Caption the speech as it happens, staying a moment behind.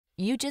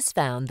You just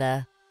found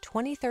the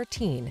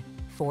 2013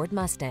 Ford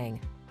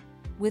Mustang.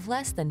 With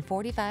less than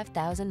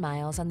 45,000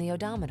 miles on the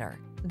odometer,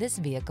 this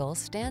vehicle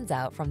stands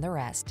out from the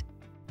rest.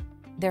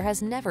 There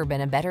has never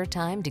been a better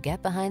time to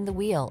get behind the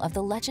wheel of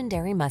the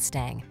legendary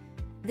Mustang.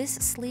 This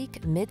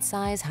sleek,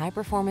 mid-size,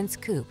 high-performance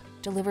coupe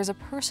delivers a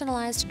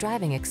personalized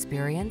driving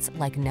experience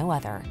like no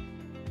other.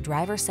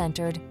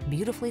 Driver-centered,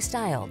 beautifully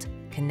styled,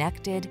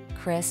 connected,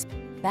 crisp,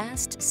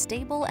 fast,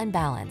 stable, and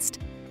balanced.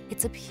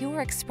 It's a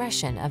pure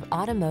expression of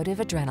automotive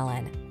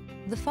adrenaline.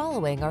 The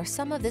following are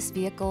some of this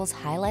vehicle's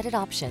highlighted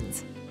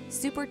options: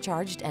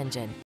 supercharged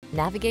engine,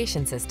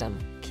 navigation system,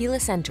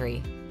 keyless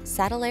entry,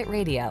 satellite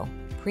radio,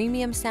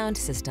 premium sound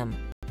system,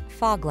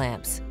 fog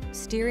lamps,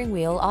 steering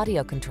wheel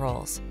audio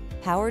controls,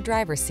 power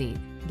driver seat,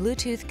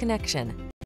 Bluetooth connection,